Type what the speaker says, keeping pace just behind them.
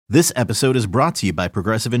This episode is brought to you by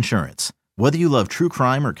Progressive Insurance. Whether you love true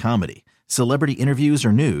crime or comedy, celebrity interviews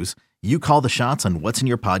or news, you call the shots on what's in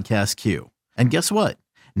your podcast queue. And guess what?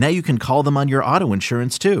 Now you can call them on your auto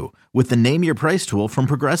insurance too with the Name Your Price tool from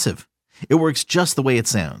Progressive. It works just the way it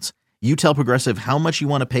sounds. You tell Progressive how much you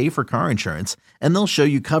want to pay for car insurance, and they'll show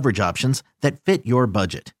you coverage options that fit your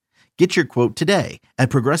budget. Get your quote today at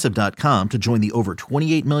Progressive.com to join the over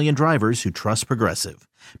 28 million drivers who trust Progressive.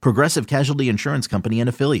 Progressive Casualty Insurance Company and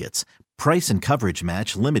Affiliates. Price and coverage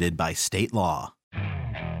match limited by state law.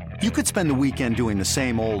 You could spend the weekend doing the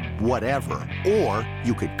same old whatever, or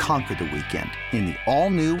you could conquer the weekend in the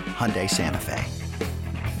all-new Hyundai Santa Fe.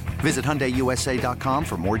 Visit HyundaiUSA.com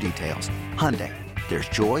for more details. Hyundai, there's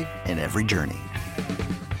joy in every journey.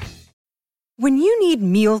 When you need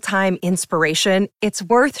mealtime inspiration, it's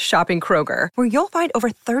worth shopping Kroger, where you'll find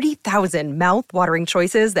over 30,000 mouth-watering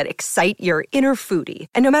choices that excite your inner foodie.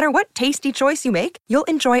 And no matter what tasty choice you make, you'll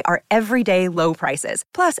enjoy our everyday low prices,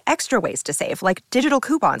 plus extra ways to save, like digital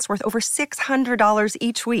coupons worth over $600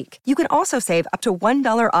 each week. You can also save up to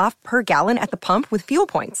 $1 off per gallon at the pump with fuel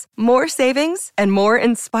points. More savings and more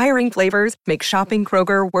inspiring flavors make shopping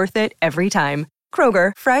Kroger worth it every time.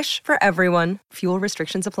 Kroger, fresh for everyone. Fuel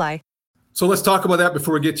restrictions apply. So let's talk about that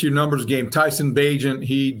before we get to your numbers game. Tyson Bagent,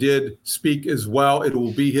 he did speak as well. It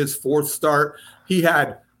will be his fourth start. He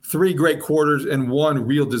had 3 great quarters and 1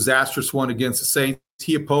 real disastrous one against the Saints.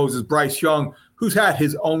 He opposes Bryce Young, who's had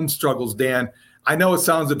his own struggles, Dan. I know it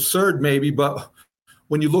sounds absurd maybe, but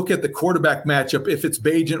when you look at the quarterback matchup, if it's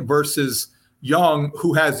Bagent versus Young,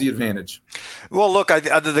 who has the advantage? Well, look,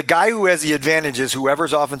 the guy who has the advantage is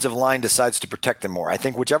whoever's offensive line decides to protect him more. I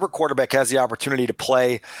think whichever quarterback has the opportunity to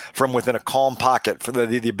play from within a calm pocket, for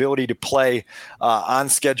the ability to play on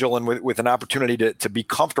schedule and with an opportunity to be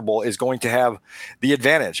comfortable, is going to have the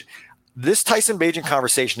advantage. This Tyson Bagent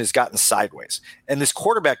conversation has gotten sideways, and this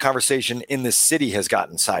quarterback conversation in this city has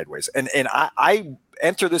gotten sideways. And I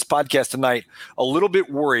enter this podcast tonight a little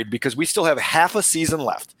bit worried because we still have half a season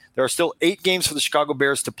left. There are still 8 games for the Chicago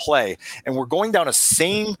Bears to play, and we're going down a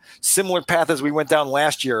similar path as we went down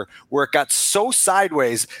last year, where it got so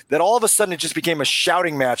sideways that all of a sudden it just became a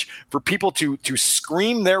shouting match for people to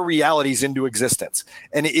scream their realities into existence.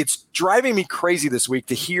 And it's driving me crazy this week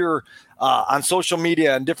to hear on social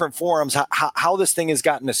media and different forums how this thing has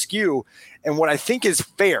gotten askew. And what I think is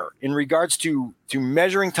fair in regards to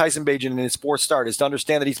measuring Tyson Bagent in his 4th start is to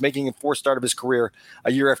understand that he's making a 4th start of his career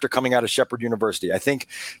a year after coming out of Shepherd University. I think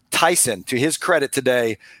Tyson, to his credit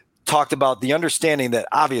today, talked about the understanding that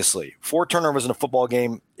obviously 4 turnovers in a football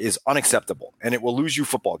game is unacceptable, and it will lose you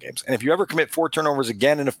football games. And if you ever commit 4 turnovers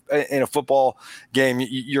again in a football game,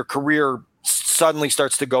 your career suddenly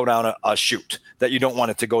starts to go down a chute that you don't want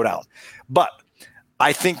it to go down. But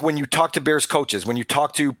I think when you talk to Bears coaches, when you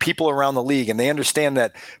talk to people around the league, and they understand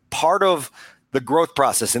that part of the growth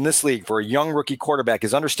process in this league for a young rookie quarterback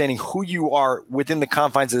is understanding who you are within the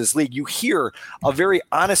confines of this league, you hear a very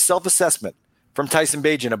honest self-assessment from Tyson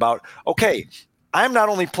Bagent about, okay, I'm not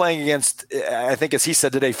only playing against, I think as he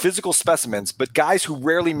said today, physical specimens, but guys who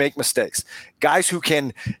rarely make mistakes, guys who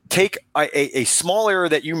can take a small error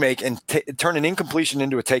that you make and turn an incompletion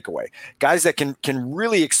into a takeaway, guys that can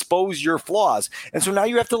really expose your flaws. And so now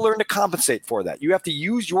you have to learn to compensate for that. You have to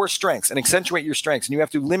use your strengths and accentuate your strengths, and you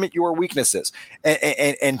have to limit your weaknesses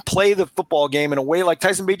and play the football game in a way like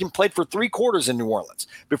Tyson Bagent played for 3 quarters in New Orleans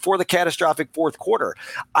before the catastrophic 4th quarter.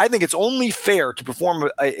 I think it's only fair to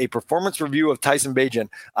perform a performance review of Tyson Bagent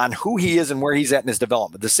on who he is and where he's at in his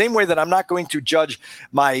development. The same way that I'm not going to judge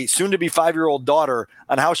my soon-to-be 5-year-old daughter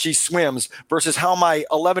on how she swims versus how my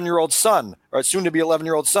 11-year-old son, or soon-to-be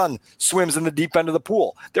 11-year-old son, swims in the deep end of the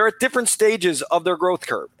pool. They're at different stages of their growth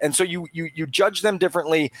curve. And so you judge them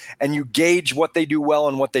differently, and you gauge what they do well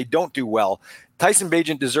and what they don't do well. Tyson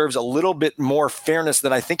Bagent deserves a little bit more fairness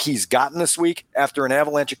than I think he's gotten this week after an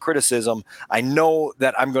avalanche of criticism. I know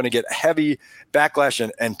that I'm going to get heavy backlash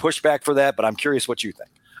and pushback for that, but I'm curious what you think.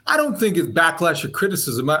 I don't think it's backlash or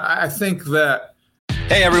criticism. I think that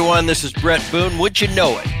Hey everyone, this is Brett Boone. Would you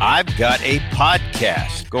know it? I've got a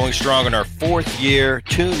podcast going strong in our 4th year.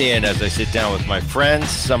 Tune in as I sit down with my friends,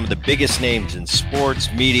 some of the biggest names in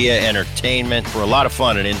sports, media, entertainment, for a lot of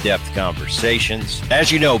fun and in-depth conversations.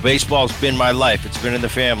 As you know, baseball's been my life. It's been in the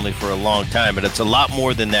family for a long time, but it's a lot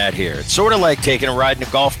more than that here. It's sort of like taking a ride in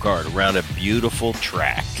a golf cart around a beautiful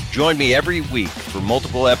track. Join me every week for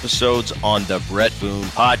multiple episodes on the Brett Boone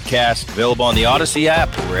Podcast, available on the Odyssey app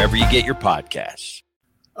or wherever you get your podcasts.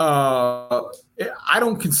 I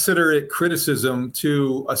don't consider it criticism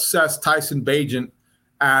to assess Tyson Bagent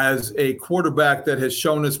as a quarterback that has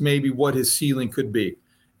shown us maybe what his ceiling could be.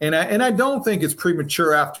 And I don't think it's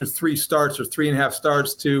premature after 3 starts or 3.5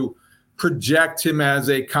 starts to project him as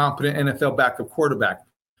a competent NFL backup quarterback.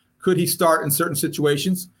 Could he start in certain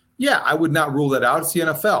situations? Yeah, I would not rule that out. It's the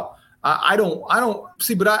NFL. I don't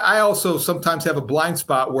see, but I also sometimes have a blind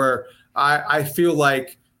spot where I feel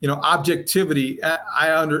like, objectivity.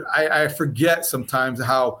 I forget sometimes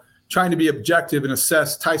how trying to be objective and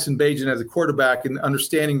assess Tyson Bagent as a quarterback and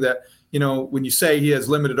understanding that, when you say he has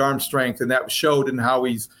limited arm strength, and that showed in how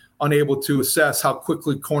he's unable to assess how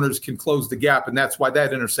quickly corners can close the gap, and that's why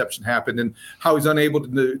that interception happened, and how he's unable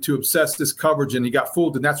to assess this coverage, and he got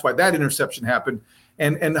fooled, and that's why that interception happened,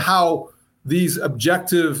 and how these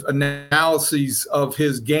objective analyses of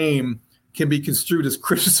his game can be construed as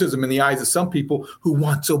criticism in the eyes of some people who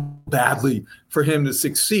want so badly for him to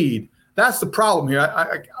succeed. That's the problem here.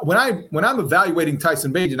 When I'm evaluating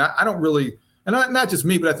Tyson Bagent, I don't really, and not just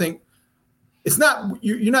me, but I think it's not,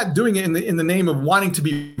 you're not doing it in the name of wanting to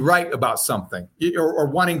be right about something or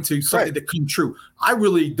wanting to something to come true. I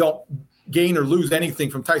really don't gain or lose anything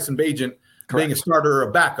from Tyson Bagent being a starter or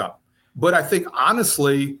a backup. But I think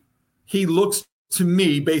honestly, he looks to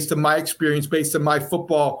me, based on my experience, based on my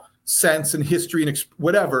football sense and history and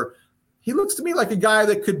whatever, he looks to me like a guy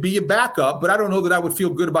that could be a backup, but I don't know that I would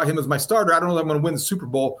feel good about him as my starter. I don't know that I'm going to win the Super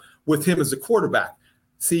Bowl with him as a quarterback.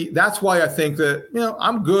 See, that's why I think that,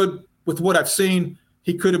 I'm good with what I've seen.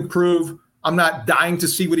 He could improve. I'm not dying to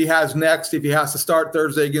see what he has next. If he has to start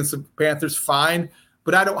Thursday against the Panthers, fine.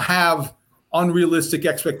 But I don't have unrealistic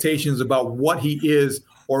expectations about what he is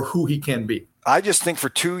or who he can be. I just think for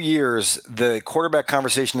 2 years, the quarterback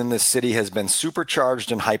conversation in this city has been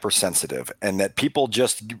supercharged and hypersensitive, and that people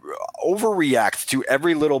just overreact to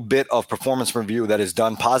every little bit of performance review that is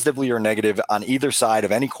done positively or negative on either side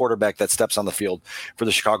of any quarterback that steps on the field for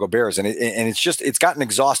the Chicago Bears. And it's gotten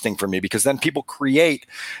exhausting for me, because then people create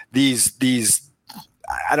these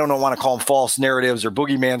I don't want to call them false narratives or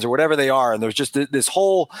boogeyman's or whatever they are. And there's just this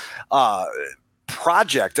whole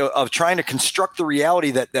project of trying to construct the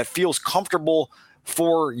reality that feels comfortable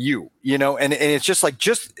for you, and it's just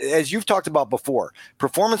as you've talked about before,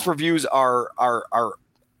 performance reviews are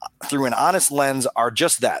through an honest lens are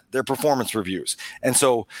just that. They're performance reviews. And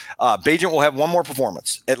so Bagent will have one more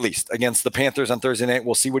performance, at least, against the Panthers on Thursday night.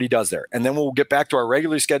 We'll see what he does there. And then we'll get back to our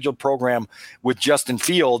regularly scheduled program with Justin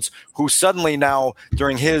Fields, who suddenly now,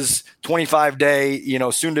 during his 25-day,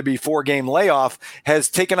 soon-to-be 4-game layoff, has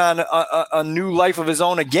taken on a new life of his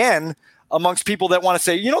own again, amongst people that want to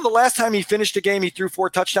say, the last time he finished a game, he threw 4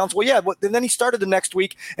 touchdowns. Well, yeah, but then he started the next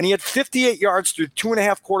week and he had 58 yards through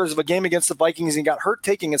 2.5 quarters of a game against the Vikings, and he got hurt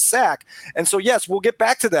taking a sack. And so, yes, we'll get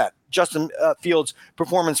back to that Justin Fields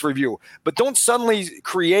performance review, but don't suddenly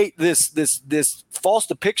create this false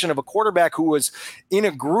depiction of a quarterback who was in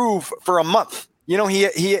a groove for a month.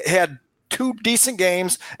 He had 2 decent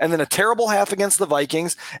games and then a terrible half against the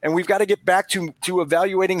Vikings. And we've got to get back to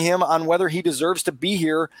evaluating him on whether he deserves to be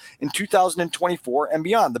here in 2024 and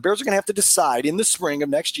beyond. The Bears are going to have to decide in the spring of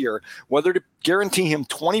next year whether to guarantee him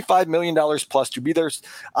 $25 million plus to be there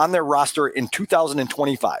on their roster in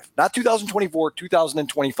 2025, not 2024,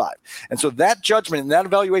 2025. And so that judgment and that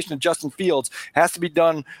evaluation of Justin Fields has to be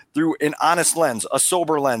done through an honest lens, a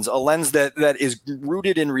sober lens, a lens that is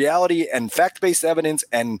rooted in reality and fact-based evidence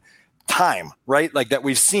and time, right? Like that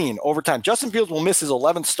we've seen over time. Justin Fields will miss his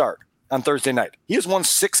 11th start on Thursday night. He has won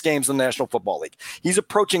 6 games in the National Football League. He's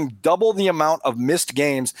approaching double the amount of missed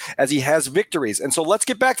games as he has victories. And so let's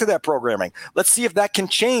get back to that programming. Let's see if that can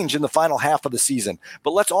change in the final half of the season.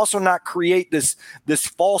 But let's also not create this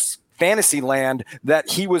false fantasy land that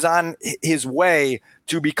he was on his way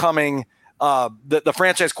to becoming the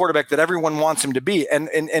franchise quarterback that everyone wants him to be.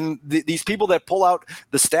 And these people that pull out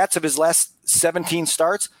the stats of his last 17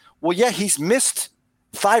 starts, well, yeah, he's missed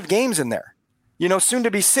 5 games in there, soon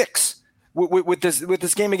to be 6 with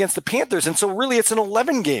this game against the Panthers. And so really it's an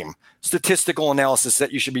 11-game statistical analysis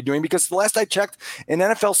that you should be doing, because the last I checked, an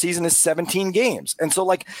NFL season is 17 games. And so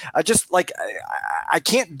I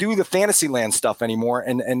can't do the fantasy land stuff anymore.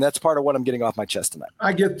 And that's part of what I'm getting off my chest tonight.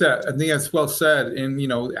 I get that. I think that's well said.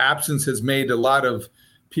 And, absence has made a lot of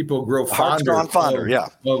people grow fonder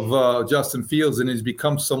of Justin Fields, and he's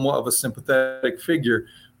become somewhat of a sympathetic figure.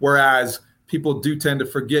 Whereas people do tend to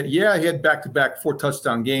forget, he had back-to-back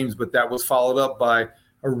 4-touchdown games, but that was followed up by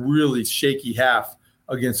a really shaky half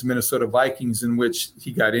against Minnesota Vikings in which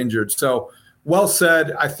he got injured. So well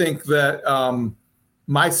said. I think that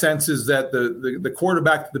my sense is that the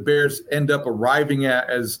quarterback that the Bears end up arriving at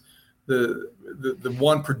as the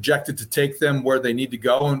one projected to take them where they need to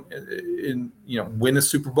go and win a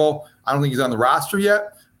Super Bowl. I don't think he's on the roster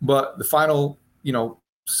yet, but the final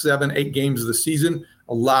 7-8 games of the season,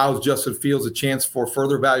 allows Justin Fields a chance for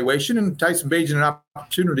further evaluation and Tyson Bagent an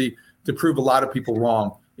opportunity to prove a lot of people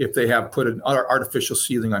wrong if they have put an artificial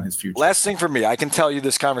ceiling on his future. Last thing for me, I can tell you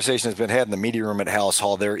this conversation has been had in the media room at Hallis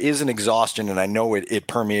Hall. There is an exhaustion, and I know it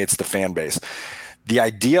permeates the fan base. The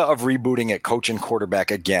idea of rebooting at coach and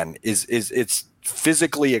quarterback again it's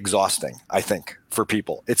physically exhausting, I think, for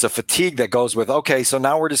people. It's a fatigue that goes with, okay, so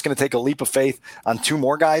now we're just going to take a leap of faith on two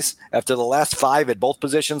more guys after the last 5 at both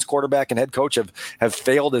positions, quarterback and head coach, have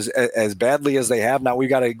failed as badly as they have. Now we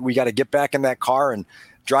got to get back in that car and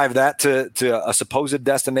drive that to a supposed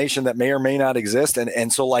destination that may or may not exist.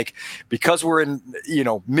 And so, like, because we're in,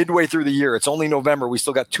 midway through the year, it's only November. We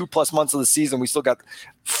still got 2+ months of the season. We still got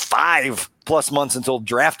 5+ months until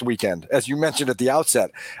draft weekend, as you mentioned at the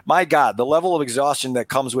outset. My God, the level of exhaustion that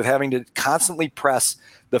comes with having to constantly press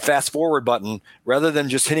the fast forward button rather than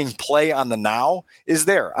just hitting play on the now is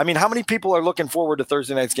there. I mean, how many people are looking forward to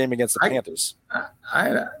Thursday night's game against the Panthers?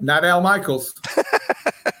 Not Al Michaels.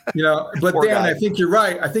 But Dan, I think you're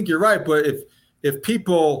right. But if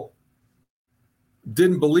people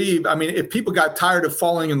didn't believe, if people got tired of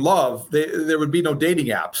falling in love, there would be no dating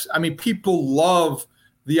apps. People love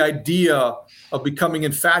the idea of becoming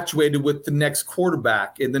infatuated with the next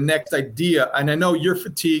quarterback and the next idea. And I know you're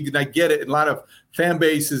fatigued, and I get it. And a lot of fan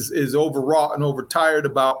base is overwrought and overtired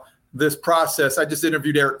about this process. I just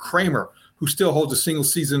interviewed Eric Kramer, who still holds a single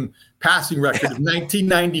season passing record of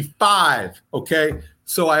 1995. Okay.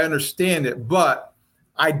 So I understand it, but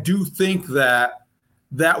I do think that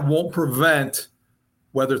won't prevent,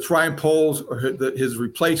 whether it's Ryan Poles or his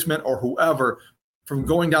replacement or whoever, from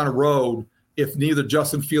going down a road if neither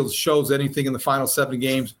Justin Fields shows anything in the final 7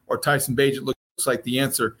 games or Tyson Bagent looks like the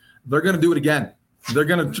answer. They're going to do it again. They're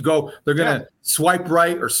going to swipe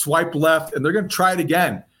right or swipe left, and they're going to try it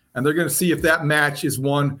again. And they're going to see if that match is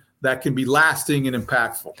one that can be lasting and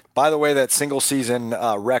impactful. By the way, that single season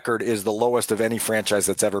record is the lowest of any franchise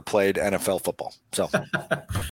that's ever played NFL football. So